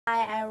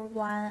Hi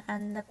everyone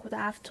and good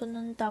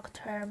afternoon,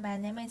 doctor. My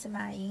name is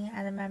Ma Ying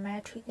and my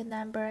metric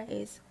number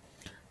is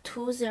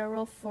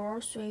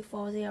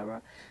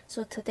 204340.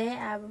 So today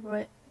I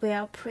will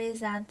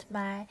present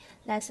my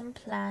lesson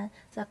plan.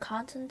 The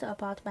content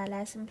about my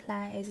lesson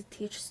plan is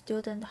teach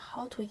students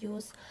how to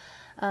use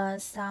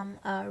some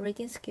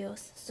reading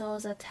skills. So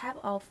the type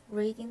of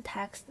reading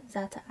text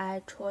that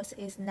I chose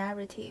is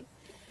narrative,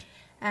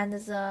 and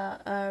the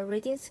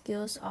reading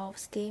skills of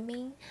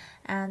skimming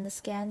and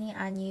scanning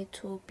I need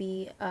to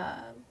be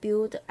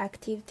build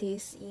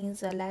activities in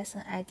the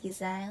lesson I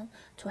design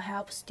to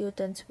help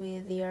students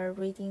with their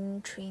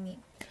reading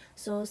training.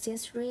 So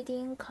since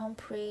reading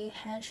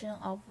comprehension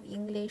of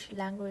English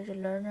language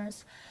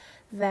learners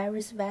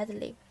varies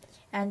widely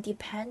and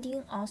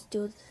depending on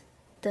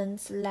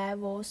students'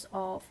 levels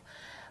of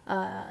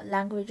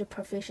language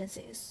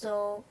proficiency.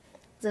 So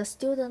the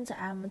students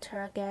I'm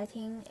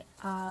targeting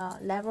are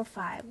level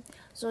 5.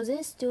 So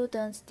these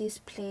students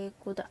display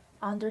good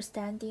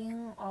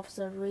understanding of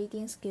the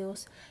reading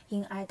skills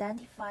in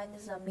identifying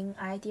the main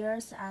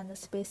ideas and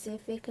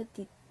specific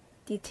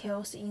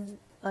details in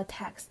a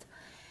text,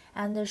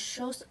 and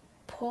shows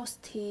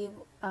positive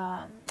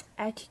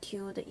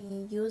attitude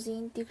in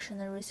using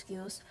dictionary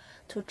skills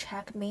to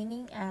check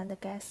meaning and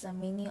guess the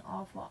meaning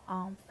of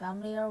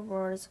unfamiliar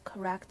words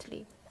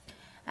correctly,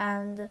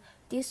 and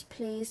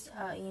displays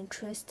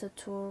interest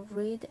to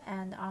read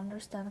and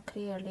understand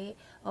clearly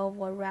a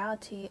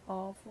variety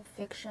of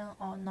fiction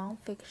or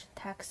non-fiction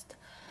text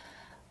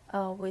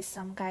with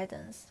some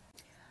guidance.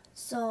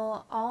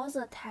 So all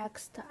the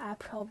text I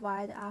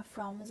provide are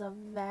from the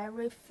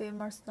very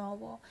famous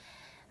novel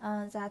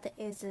that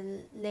is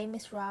Les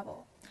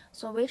Miserables,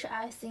 so which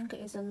I think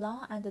is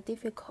long and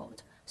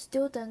difficult.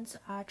 Students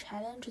are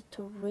challenged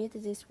to read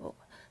this book,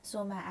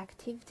 so my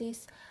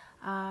activities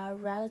are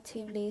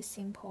relatively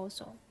simple.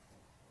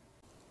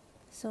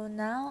 So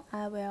now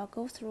I will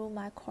go through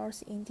my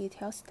course in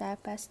detail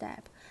step by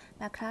step.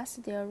 My class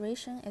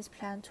duration is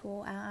planned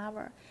to an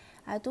hour.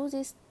 I do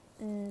this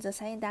the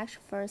science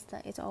introduction first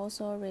is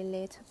also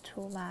related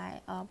to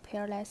my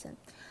peer lesson.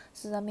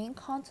 So the main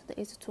content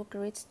is to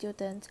greet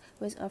students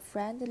with a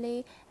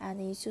friendly and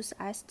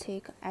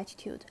enthusiastic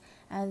attitude,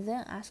 and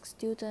then ask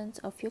students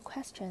a few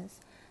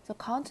questions. The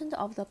content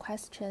of the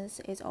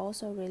questions is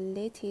also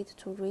related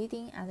to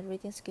reading and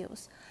reading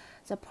skills.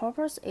 The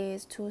purpose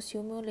is to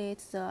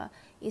simulate the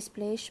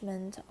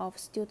establishment of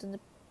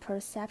student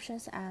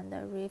perceptions and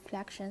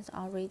reflections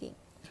on reading.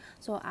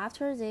 So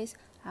after this,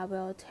 I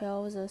will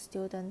tell the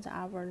students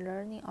our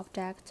learning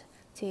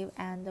objective,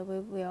 and we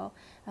will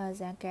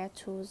then get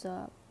to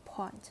the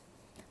point.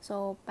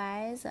 So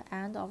by the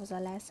end of the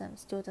lesson,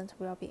 students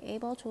will be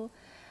able to: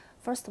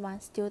 first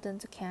one,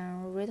 students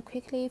can read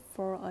quickly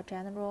for a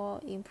general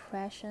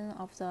impression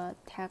of the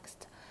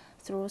text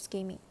through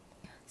skimming.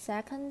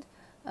 Second,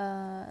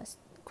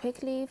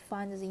 quickly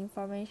find the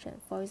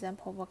information, for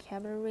example,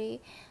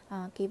 vocabulary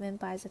given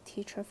by the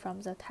teacher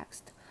from the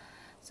text.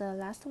 The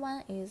last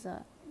one is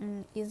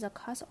in the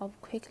course of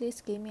quickly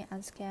skimming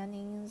and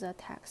scanning the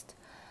text,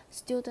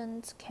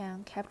 students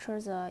can capture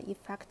the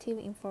effective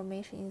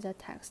information in the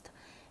text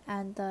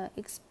and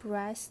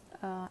express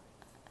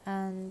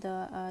and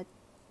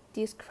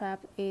describe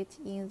it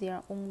in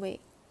their own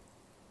way.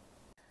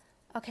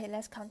 Okay,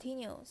 let's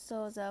continue.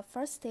 So the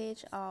first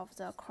stage of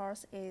the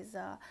course is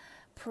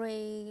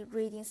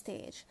pre-reading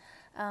stage.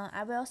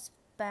 I will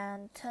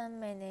spend 10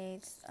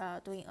 minutes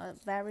doing a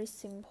very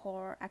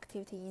simple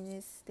activity in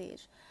this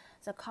stage.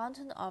 The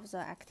content of the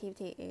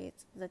activity is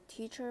the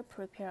teacher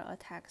prepare a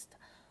text,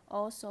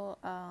 also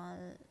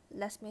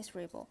less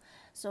miserable.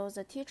 So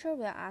the teacher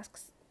will ask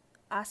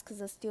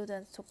the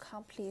students to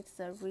complete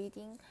the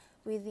reading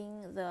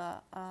within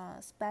the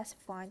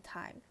specified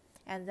time,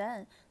 and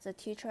then the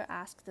teacher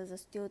asked the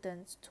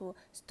students to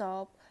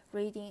stop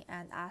reading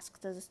and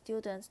asked the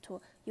students to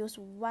use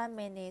 1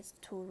 minute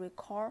to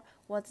recall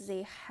what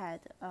they had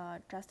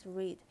just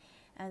read,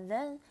 and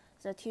then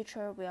the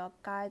teacher will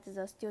guide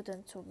the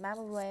students to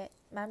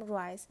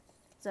memorize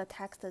the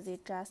text they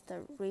just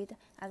read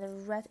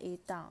and write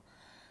it down.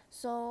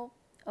 So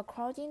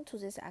according to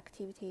this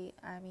activity,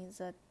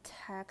 the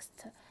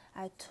text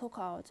I took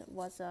out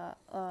was a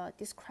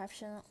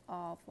description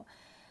of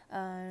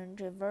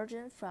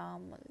diversion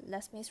from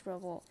Les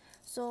Miserables.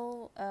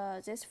 So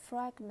this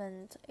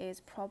fragment is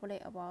probably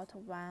about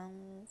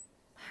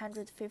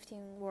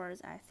 115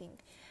 words, I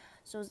think.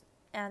 So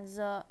and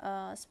the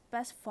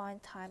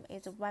specified time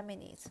is 1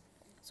 minute.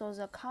 So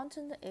the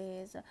content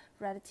is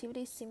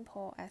relatively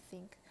simple, I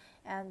think,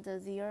 and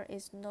there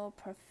is no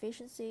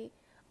proficiency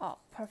or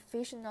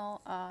professional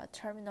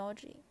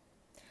terminology,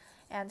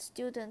 and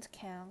students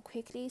can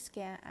quickly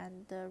scan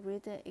and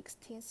read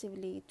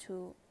extensively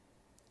to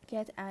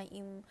get an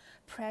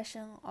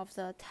impression of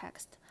the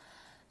text.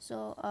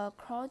 So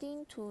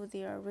according to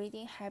their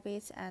reading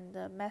habits and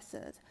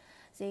method,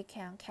 they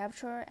can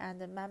capture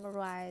and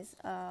memorize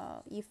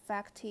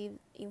effective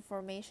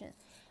information,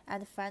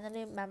 and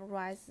finally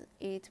memorize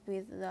it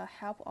with the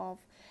help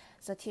of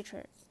the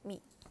teacher,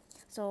 me.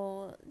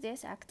 So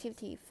this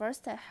activity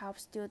first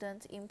helps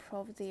students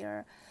improve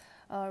their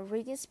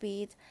reading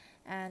speed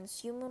and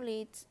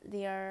stimulate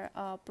their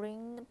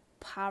brain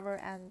power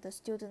and the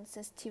student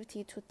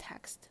sensitivity to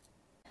text.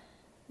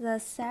 The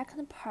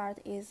second part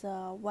is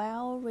a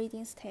while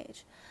reading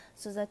stage.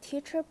 So the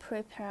teacher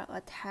prepare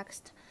a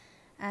text,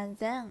 and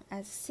then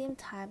at the same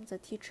time the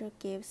teacher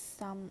gives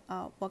some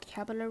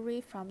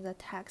vocabulary from the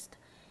text,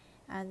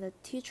 and the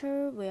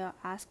teacher will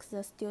ask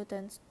the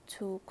students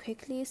to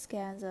quickly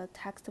scan the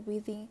text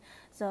within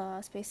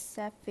the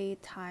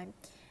specified time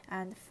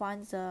and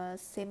find the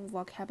same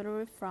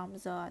vocabulary from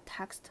the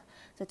text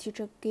the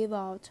teacher gave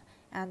out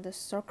and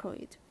circle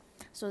it.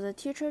 So the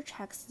teacher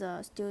checks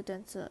the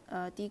student's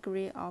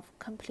degree of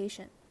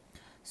completion.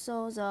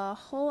 So the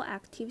whole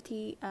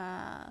activity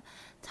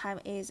time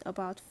is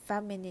about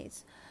 5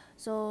 minutes.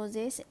 So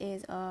this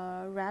is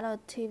a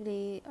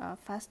relatively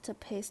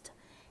fast-paced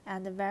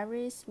and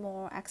very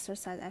small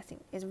exercise. I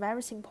think it's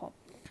very simple.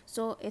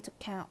 So it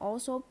can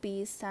also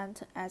be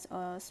sent as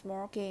a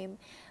small game,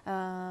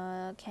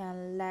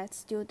 can let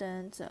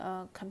students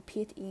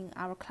compete in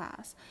our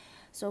class.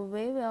 So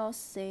we will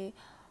see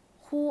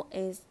who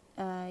is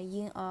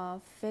in a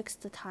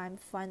fixed time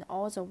find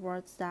all the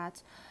words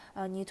that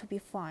need to be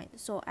found.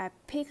 So I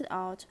picked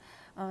out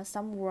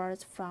some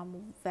words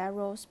from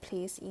various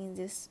places in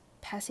this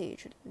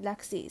passage,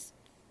 like this.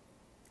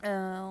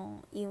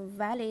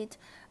 Invalid,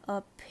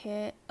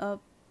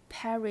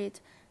 parrot,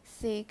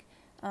 thick,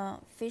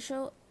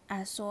 facial,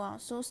 and so on.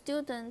 So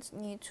students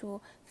need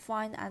to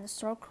find and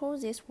circle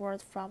this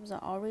word from the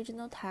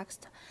original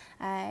text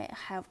I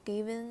have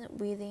given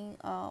within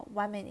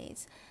 1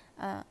 minute,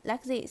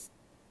 like this.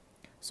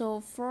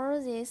 So for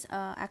this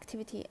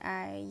activity,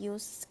 I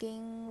use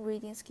skin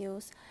reading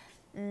skills,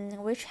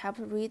 which help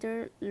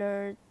reader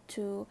learn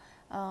to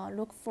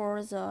look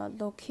for the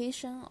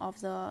location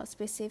of the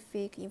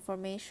specific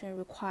information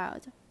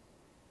required.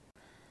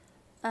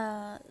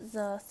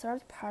 The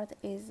third part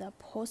is the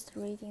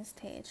post-reading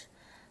stage.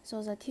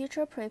 So the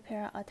teacher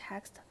prepares a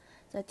text.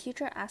 The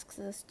teacher asks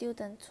the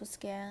student to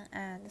scan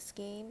and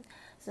skim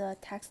the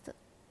text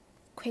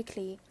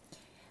quickly.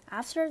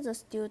 After the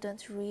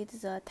student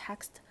reads the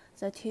text,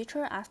 the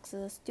teacher asks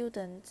the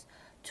students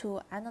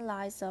to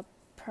analyze the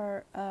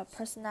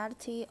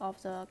personality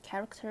of the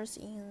characters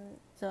in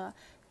the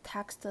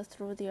text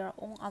through their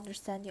own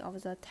understanding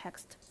of the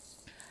text.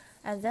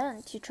 And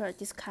then teacher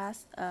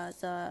discuss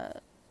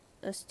the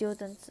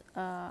students'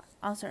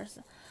 answers.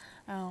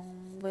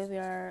 We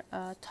will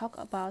talk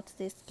about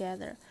this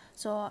together.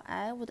 So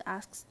I would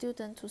ask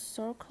students to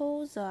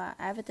circle the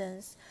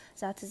evidence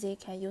that they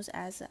can use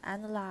as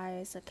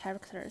analyze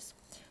characters.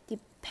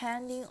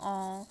 Depending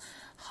on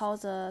how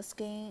the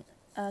scan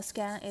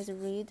is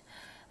read,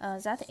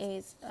 that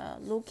is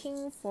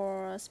looking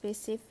for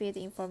specific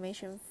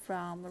information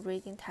from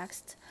reading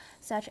text,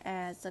 such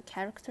as the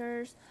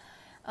characters,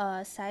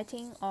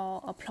 setting,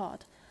 or a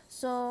plot.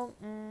 So,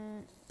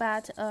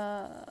 but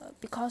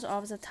because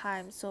of the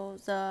time, so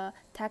the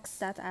text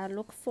that I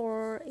look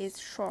for is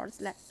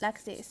short,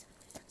 like this.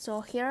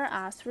 So here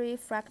are 3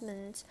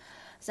 fragments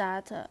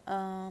that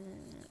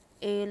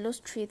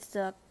illustrate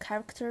the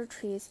character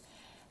traits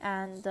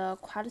and the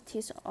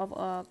qualities of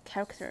a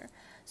character.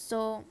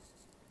 So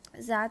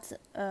that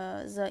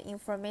the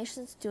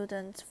information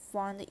students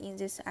found in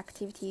this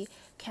activity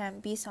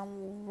can be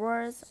some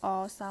words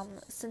or some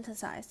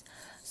sentences.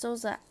 So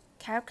the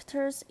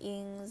characters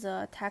in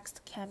the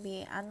text can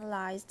be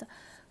analyzed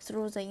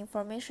through the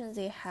information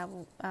they have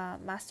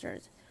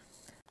mastered.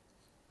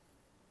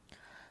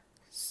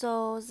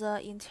 So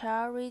the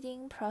entire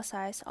reading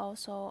process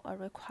also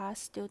requires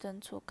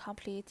students to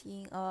complete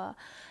in a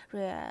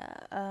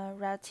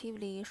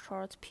relatively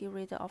short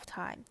period of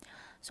time.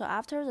 So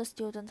after the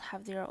students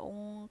have their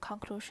own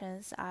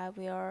conclusions, I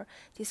will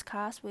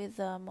discuss with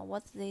them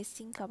what they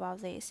think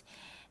about this.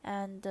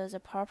 And the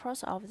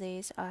purpose of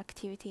this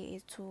activity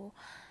is to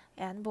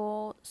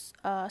enable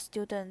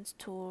students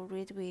to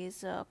read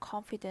with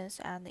confidence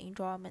and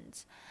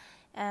enjoyment,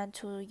 and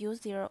to use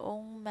their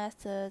own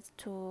methods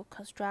to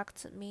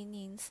construct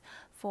meanings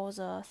for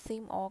the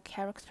theme or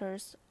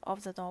characters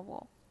of the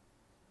novel.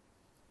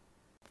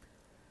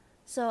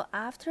 So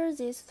after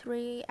these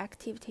 3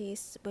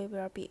 activities, we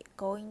will be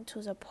going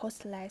to the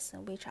post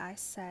lesson, which I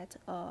set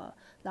a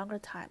longer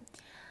time.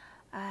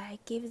 I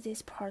give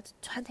this part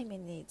 20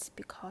 minutes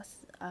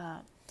because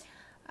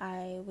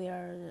I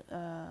will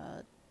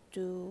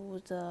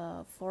do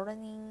the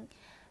following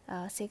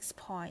 6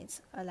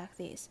 points like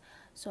this.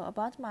 So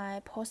about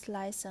my post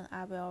lesson,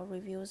 I will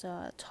review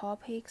the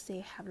topics they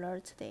have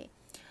learned today,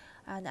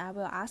 and I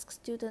will ask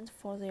students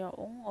for their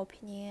own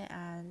opinion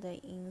and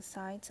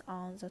insights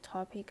on the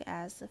topic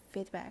as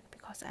feedback,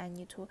 because I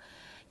need to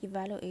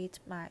evaluate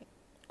my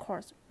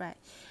course, right?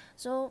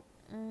 So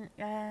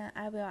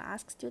I will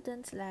ask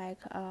students like,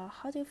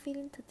 how do you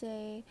feeling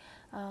today?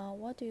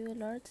 What do you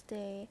learn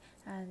today?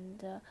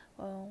 And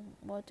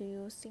what do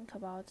you think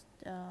about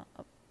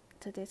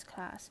today's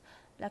class?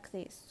 Like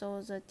this.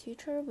 So the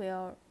teacher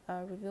will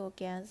review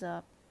again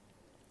the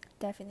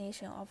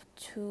definition of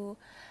two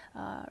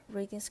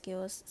reading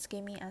skills,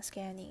 skimming and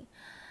scanning.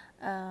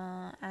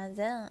 And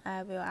then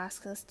I will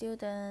ask the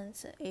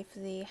students if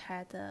they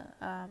had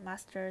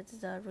mastered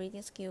the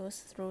reading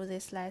skills through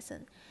this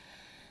lesson.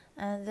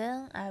 And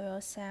then I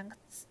will thank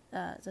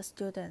the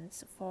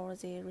students for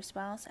the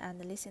response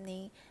and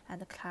listening,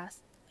 and the class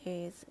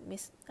is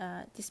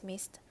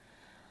dismissed.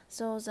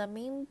 So the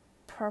main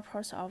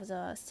purpose of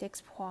the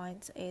 6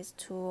 points is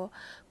to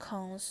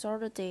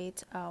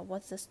consolidate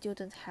what the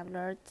students have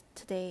learned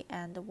today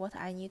and what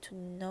I need to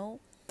know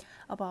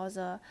about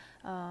the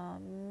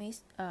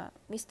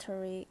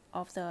mystery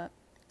of the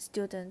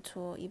student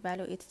to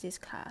evaluate this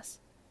class.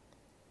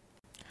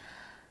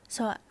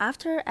 So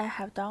after I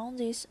have done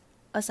this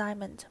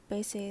assignment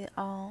based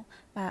on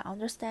my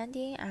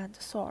understanding and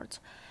thought,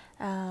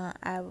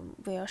 I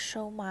will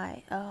show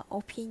my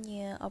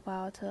opinion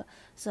about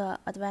the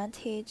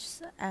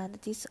advantages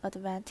and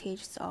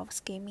disadvantages of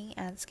skimming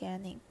and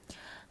scanning.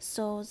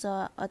 So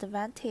the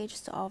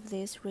advantages of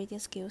these reading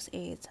skills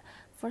is: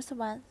 first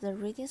one, the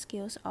reading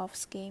skills of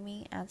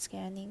skimming and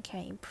scanning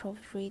can improve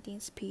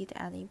reading speed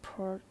and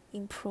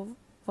improve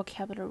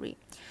vocabulary.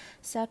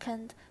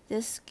 Second,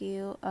 this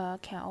skill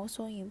can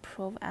also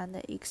improve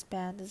and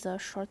expand the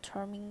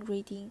short-term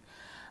reading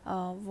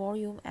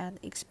volume and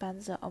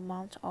expand the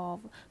amount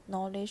of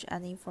knowledge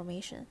and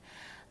information.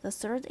 The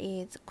third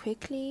is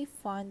quickly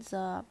find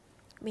the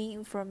main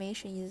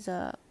information in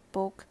the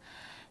book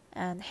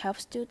and help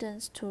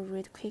students to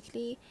read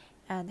quickly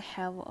and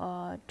have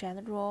a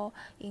general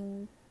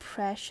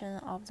impression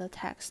of the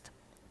text.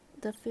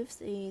 The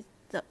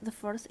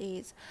fourth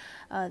is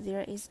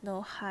there is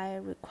no high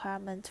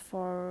requirement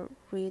for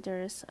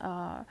readers'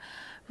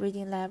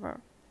 reading level.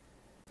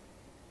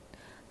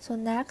 So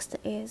next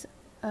is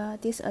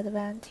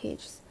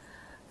disadvantages.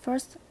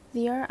 First,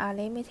 there are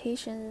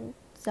limitations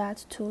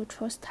that to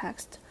choose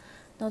text,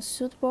 not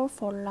suitable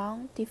for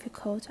long,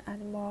 difficult,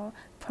 and more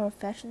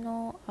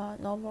professional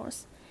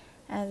novels.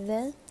 And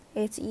then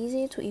it's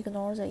easy to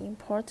ignore the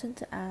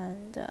important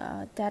and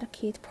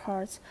delicate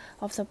parts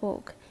of the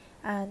book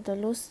and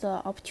lose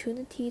the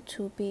opportunity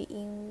to be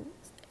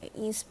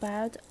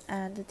inspired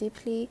and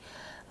deeply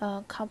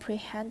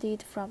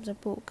comprehended from the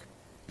book.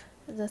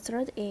 The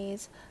third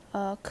is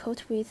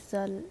cultivate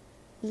the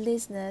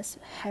laziness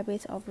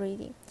habit of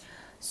reading.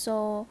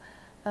 So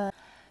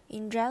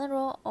in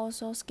general,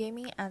 also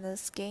skimming and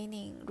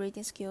scanning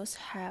reading skills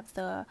have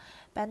the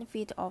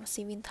benefit of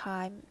saving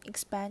time,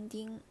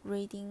 expanding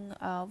reading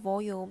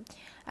volume,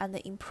 and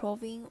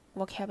improving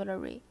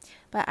vocabulary.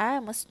 But I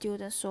am a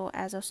student, so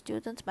as a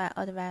student, my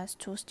advice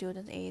to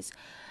students is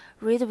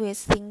read with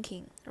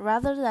thinking.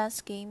 Rather than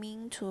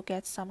skimming to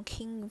get some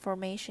key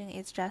information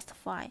is just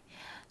fine.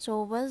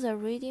 So when the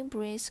reading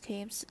brain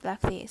schemes like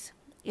this,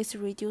 it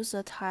reduces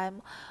the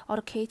time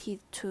allocated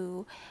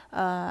to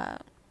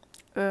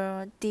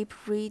deep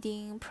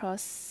reading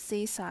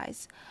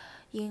processes.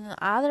 In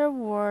other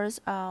words,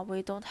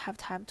 we don't have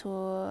time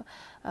to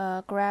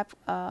grab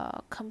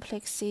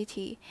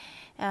complexity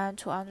and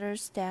to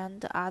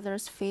understand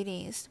others'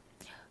 feelings,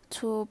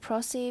 to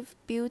perceive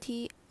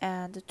beauty,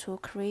 and to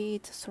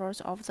create thoughts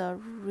of the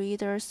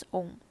reader's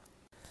own.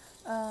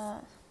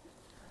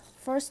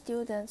 For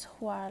students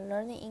who are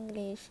learning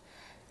English,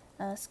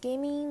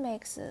 skimming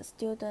makes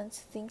students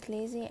think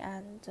lazy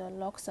and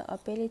lacks the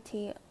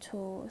ability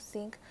to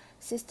think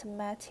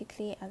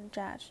systematically and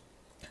judge.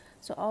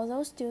 So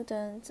although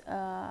students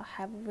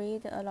have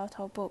read a lot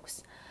of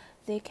books,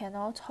 they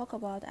cannot talk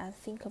about and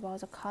think about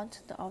the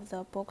content of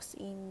the books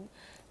in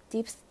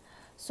depth.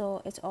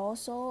 So it's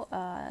also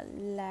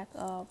like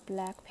a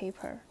black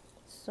paper.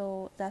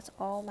 So that's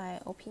all my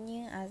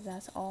opinion and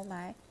that's all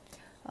my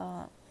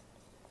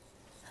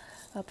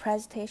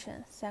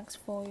presentation. Thanks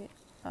for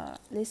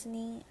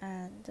listening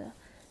and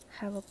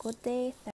have a good day.